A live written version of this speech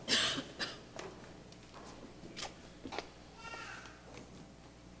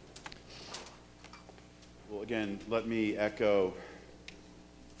Again, let me echo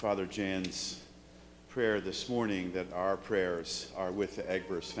Father Jan's prayer this morning that our prayers are with the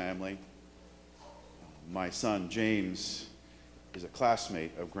Egbers family. My son, James, is a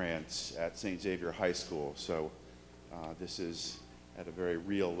classmate of Grant's at St. Xavier High School, so this is at a very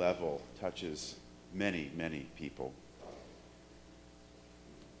real level, touches many, many people.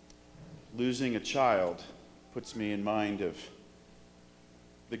 Losing a child puts me in mind of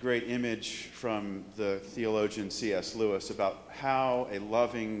the great image from the theologian C.S. Lewis about how a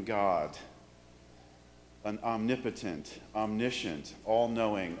loving God, an omnipotent, omniscient,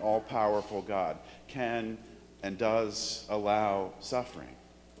 all-knowing, all-powerful God can and does allow suffering.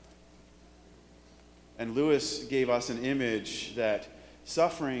 And Lewis gave us an image that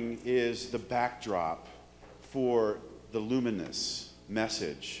suffering is the backdrop for the luminous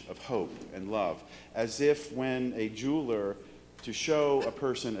message of hope and love, as if when a jeweler, to show a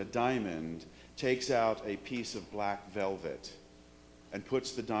person a diamond, takes out a piece of black velvet and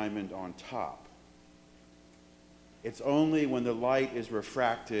puts the diamond on top. It's only when the light is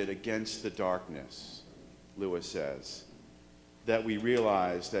refracted against the darkness, Lewis says, that we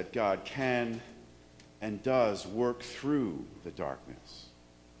realize that God can and does work through the darkness.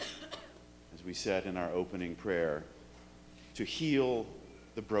 As we said in our opening prayer, to heal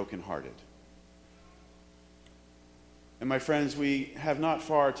the brokenhearted. And my friends, we have not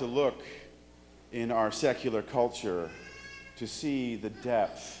far to look in our secular culture to see the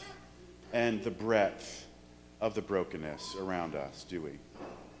depth and the breadth of the brokenness around us, do we?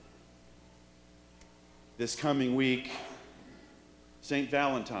 This coming week, St.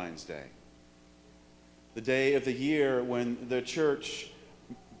 Valentine's Day, the day of the year when the church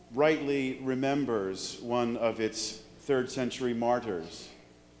rightly remembers one of its 3rd century martyrs,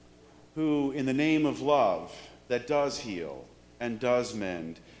 who, in the name of love that does heal and does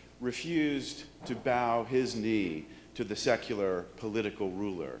mend, refused to bow his knee to the secular political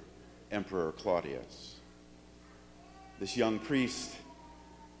ruler, Emperor Claudius. This young priest,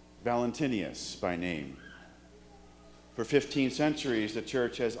 Valentinius by name, for 15 centuries the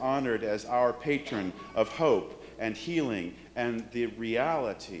church has honored as our patron of hope and healing and the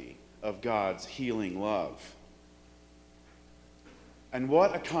reality of God's healing love. And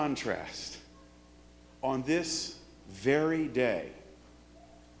what a contrast on this very day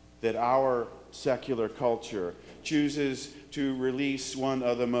that our secular culture chooses to release one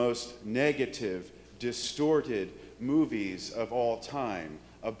of the most negative, distorted movies of all time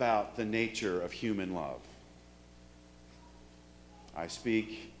about the nature of human love. I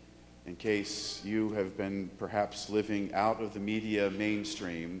speak in case you have been perhaps living out of the media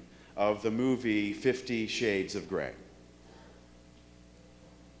mainstream of the movie 50 Shades of Grey.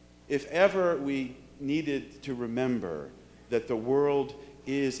 If ever we needed to remember that the world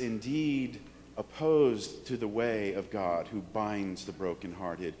is indeed opposed to the way of God who binds the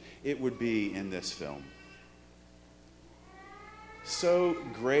brokenhearted, it would be in this film. So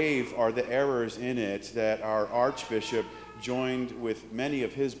grave are the errors in it that our Archbishop joined with many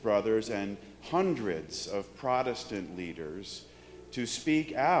of his brothers and hundreds of Protestant leaders to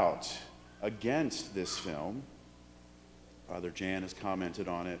speak out against this film. Father Jan has commented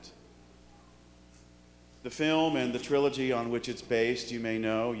on it. The film and the trilogy on which it's based, you may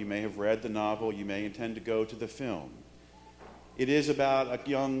know, you may have read the novel, you may intend to go to the film. It is about a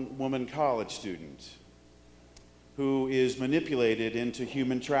young woman college student who is manipulated into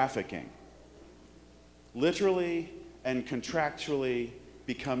human trafficking, literally and contractually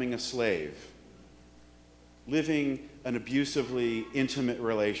becoming a slave, living an abusively intimate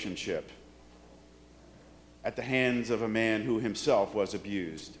relationship at the hands of a man who himself was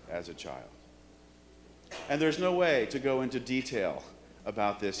abused as a child. And there's no way to go into detail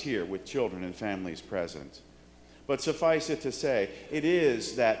about this here with children and families present. But suffice it to say, it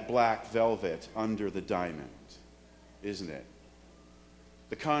is that black velvet under the diamond, isn't it?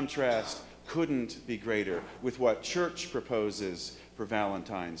 The contrast couldn't be greater with what church proposes for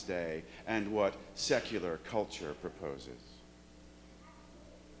Valentine's Day and what secular culture proposes.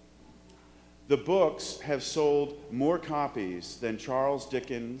 The books have sold more copies than Charles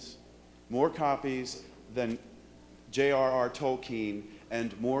Dickens, more copies than J.R.R. Tolkien,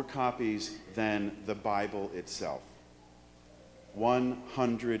 and more copies than the Bible itself.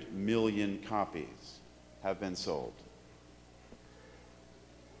 100 million copies have been sold.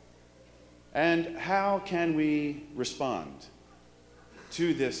 And how can we respond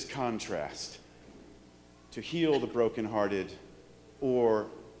to this contrast? To heal the brokenhearted or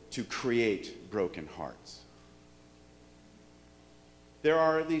to create broken hearts? There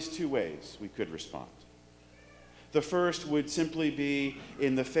are at least two ways we could respond. The first would simply be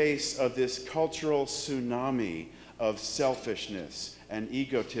in the face of this cultural tsunami of selfishness and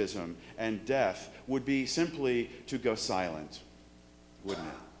egotism and death, would be simply to go silent, wouldn't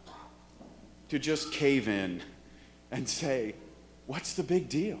it? To just cave in and say, what's the big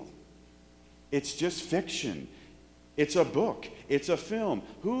deal? It's just fiction. It's a book. It's a film.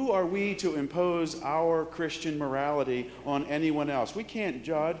 Who are we to impose our Christian morality on anyone else? We can't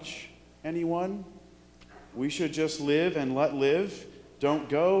judge anyone. We should just live and let live. Don't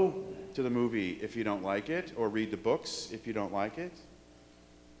go to the movie if you don't like it, or read the books if you don't like it.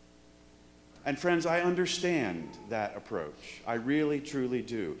 And friends, I understand that approach. I really, truly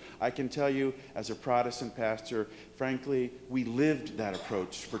do. I can tell you, as a Protestant pastor, frankly, we lived that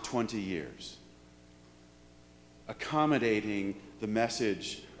approach for 20 years, accommodating the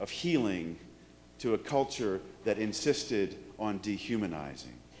message of healing to a culture that insisted on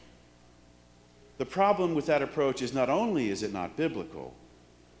dehumanizing. The problem with that approach is not only is it not biblical,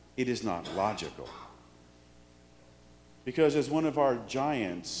 it is not logical. Because as one of our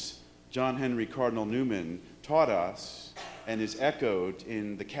giants, John Henry Cardinal Newman, taught us and is echoed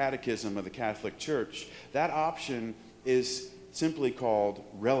in the Catechism of the Catholic Church, that option is simply called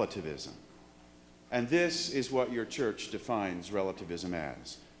relativism. And this is what your church defines relativism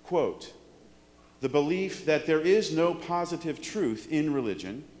as. Quote, the belief that there is no positive truth in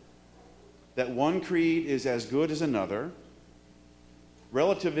religion, that one creed is as good as another.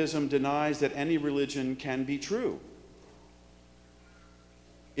 Relativism denies that any religion can be true.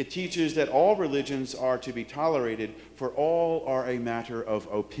 It teaches that all religions are to be tolerated, for all are a matter of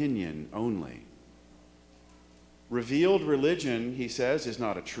opinion only. Revealed religion, he says, is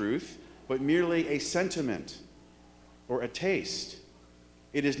not a truth, but merely a sentiment or a taste.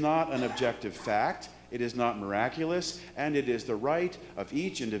 It is not an objective fact. It is not miraculous, and it is the right of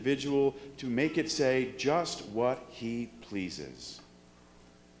each individual to make it say just what he pleases.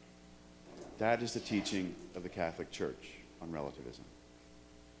 That is the teaching of the Catholic Church on relativism.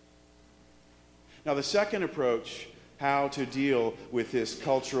 Now, the second approach, how to deal with this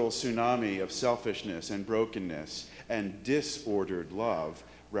cultural tsunami of selfishness and brokenness and disordered love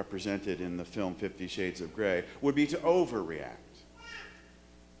represented in the film 50 Shades of Grey, would be to overreact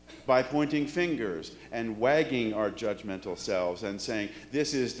by pointing fingers and wagging our judgmental selves and saying,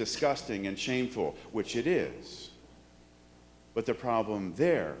 this is disgusting and shameful, which it is. But the problem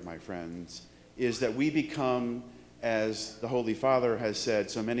there, my friends, is that we become, as the Holy Father has said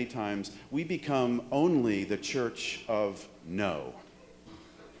so many times, we become only the church of no,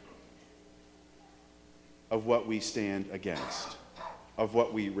 of what we stand against, of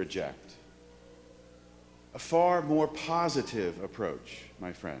what we reject. A far more positive approach,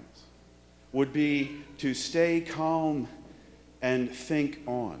 my friends, would be to stay calm and think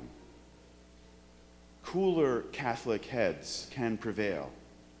on. Cooler Catholic heads can prevail.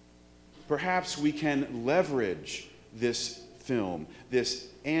 Perhaps we can leverage this film, this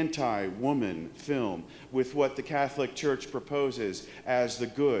anti-woman film, with what the Catholic Church proposes as the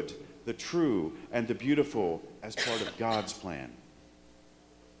good, the true, and the beautiful as part of God's plan.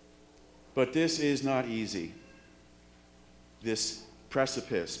 But this is not easy. This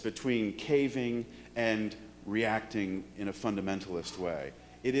precipice between caving and reacting in a fundamentalist way.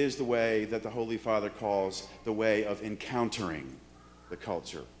 It is the way that the Holy Father calls the way of encountering the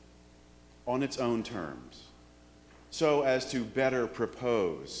culture on its own terms, so as to better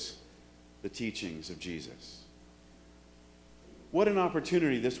propose the teachings of Jesus. What an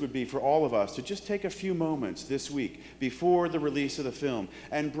opportunity this would be for all of us to just take a few moments this week before the release of the film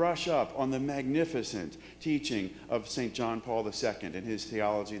and brush up on the magnificent teaching of St. John Paul II and his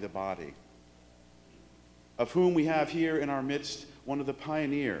Theology of the Body, of whom we have here in our midst one of the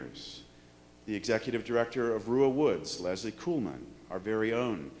pioneers, the executive director of Rua Woods, Leslie Kuhlman, our very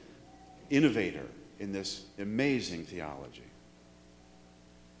own innovator in this amazing theology.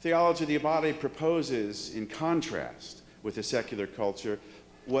 Theology of the Body proposes, in contrast with the secular culture,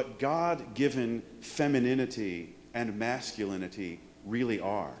 what God-given femininity and masculinity really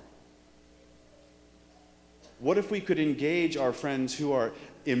are. What if we could engage our friends who are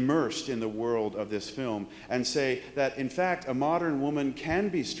immersed in the world of this film and say that, in fact, a modern woman can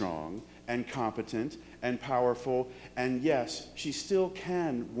be strong and competent and powerful, and yes, she still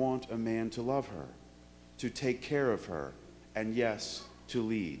can want a man to love her, to take care of her, and yes, to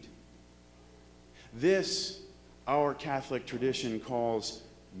lead. This, our Catholic tradition calls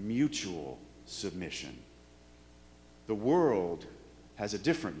mutual submission. The world has a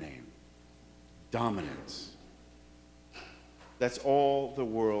different name: dominance. That's all the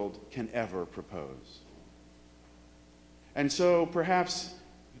world can ever propose. And so perhaps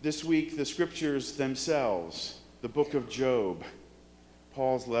this week the scriptures themselves the book of Job,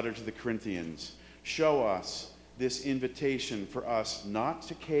 Paul's letter to the Corinthians, show us this invitation for us not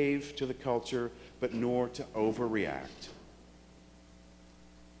to cave to the culture, but nor to overreact.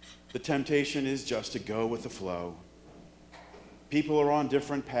 The temptation is just to go with the flow. People are on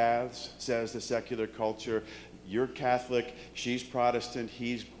different paths, says the secular culture. You're Catholic, she's Protestant,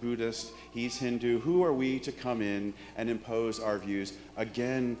 he's Buddhist, he's Hindu. Who are we to come in and impose our views?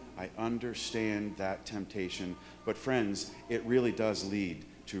 Again, I understand that temptation. But friends, it really does lead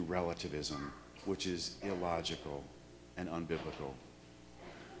to relativism, which is illogical and unbiblical.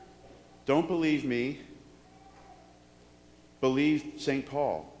 Don't believe me. Believe St.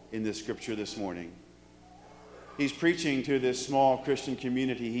 Paul in this scripture this morning. He's preaching to this small Christian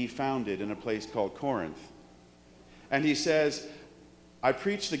community he founded in a place called Corinth. And he says, I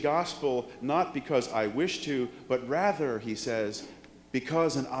preach the gospel not because I wish to, but rather, he says,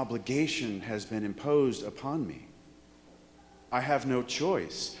 because an obligation has been imposed upon me. I have no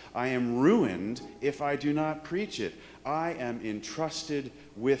choice. I am ruined if I do not preach it. I am entrusted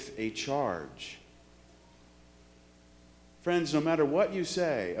with a charge. Friends, no matter what you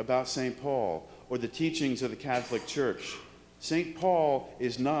say about St. Paul or the teachings of the Catholic Church, St. Paul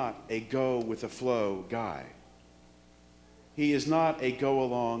is not a go-with-the-flow guy. He is not a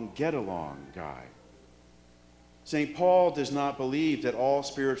go-along, get-along guy. St. Paul does not believe that all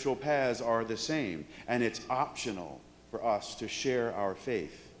spiritual paths are the same, and it's optional for us to share our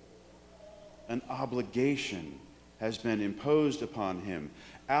faith. An obligation has been imposed upon him.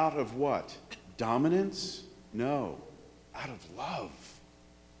 Out of what? Dominance? No, out of love.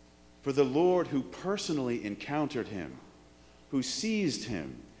 For the Lord who personally encountered him, who seized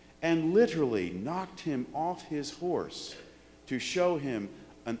him, and literally knocked him off his horse to show him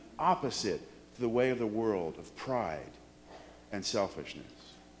an opposite to the way of the world of pride and selfishness.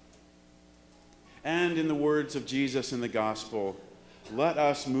 And in the words of Jesus in the gospel, let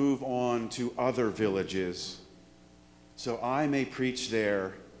us move on to other villages so I may preach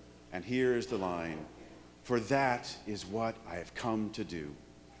there, and here is the line, for that is what I have come to do.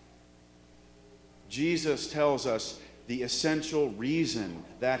 Jesus tells us the essential reason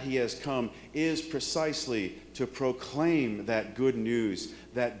that he has come is precisely to proclaim that good news,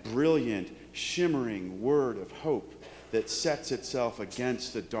 that brilliant, shimmering word of hope that sets itself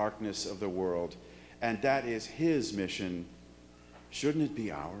against the darkness of the world. And that is his mission. Shouldn't it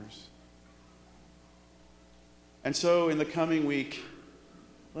be ours? And so in the coming week,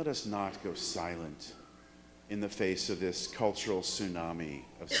 let us not go silent in the face of this cultural tsunami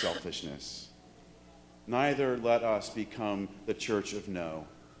of selfishness. Neither let us become the church of no.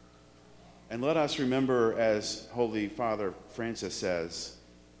 And let us remember, as Holy Father Francis says,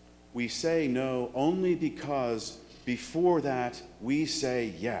 we say no only because before that we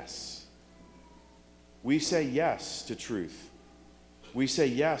say yes. We say yes to truth. We say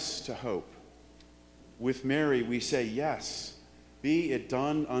yes to hope. With Mary, we say yes. Be it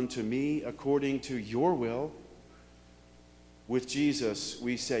done unto me according to your will. With Jesus,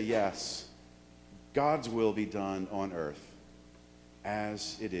 we say yes. God's will be done on earth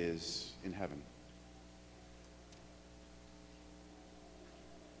as it is in heaven.